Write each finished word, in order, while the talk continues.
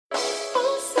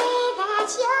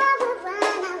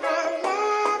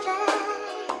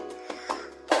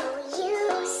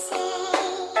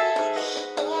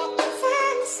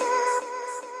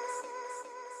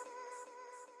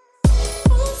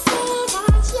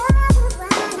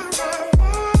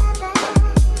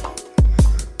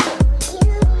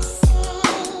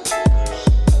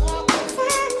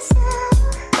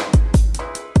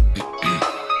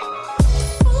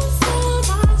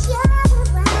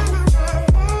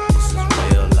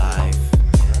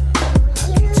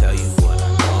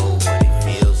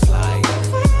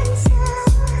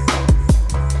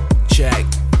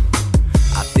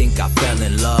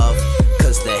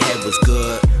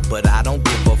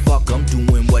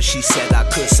She said I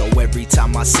could, so every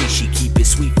time I see she keep it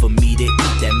sweet for me to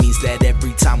eat. That means that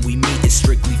every time we meet it's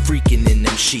strictly freaking in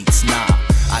them sheets. Nah,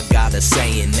 I gotta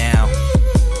say it now.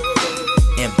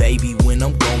 And baby, when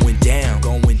I'm going down,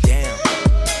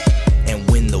 and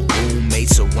when the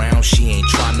roommate's around, she ain't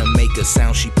trying to make a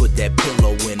sound. She put that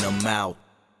pillow in her mouth.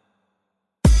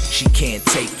 She can't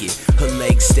take it, her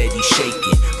legs steady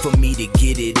shaking. For me to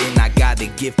get it in, I gotta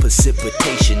give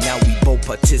precipitation. Now we both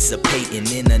participating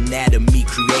in anatomy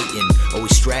creating.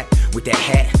 Always strapped with that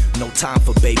hat, no time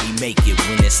for baby make it.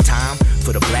 When it's time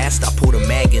for the blast, I pull the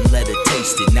mag and let her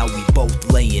taste it. Now we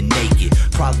both laying naked,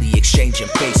 probably exchanging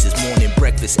faces. Morning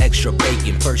breakfast, extra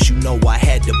bacon. First you know I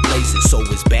had to blaze it, so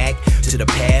it's back to the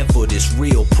pad for this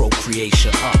real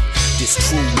procreation. This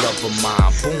true love of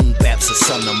mine, boom baps a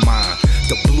son of mine.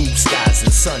 The blue skies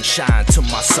and sunshine to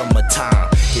my summertime.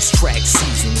 It's track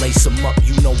season, lace 'em up,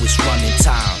 you know it's running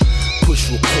time.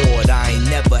 Push record, I ain't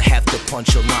never have to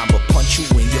punch a line, but punch you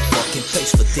in your fucking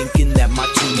face for thinking that my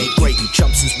tune ain't great. You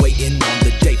chumps is waiting on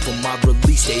the date for my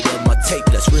release date of my tape.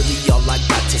 That's really all I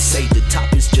got to say. The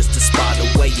top is just a spot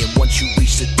away, and once you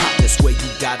reach the top, that's where you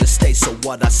gotta stay. So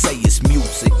what I say is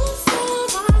music.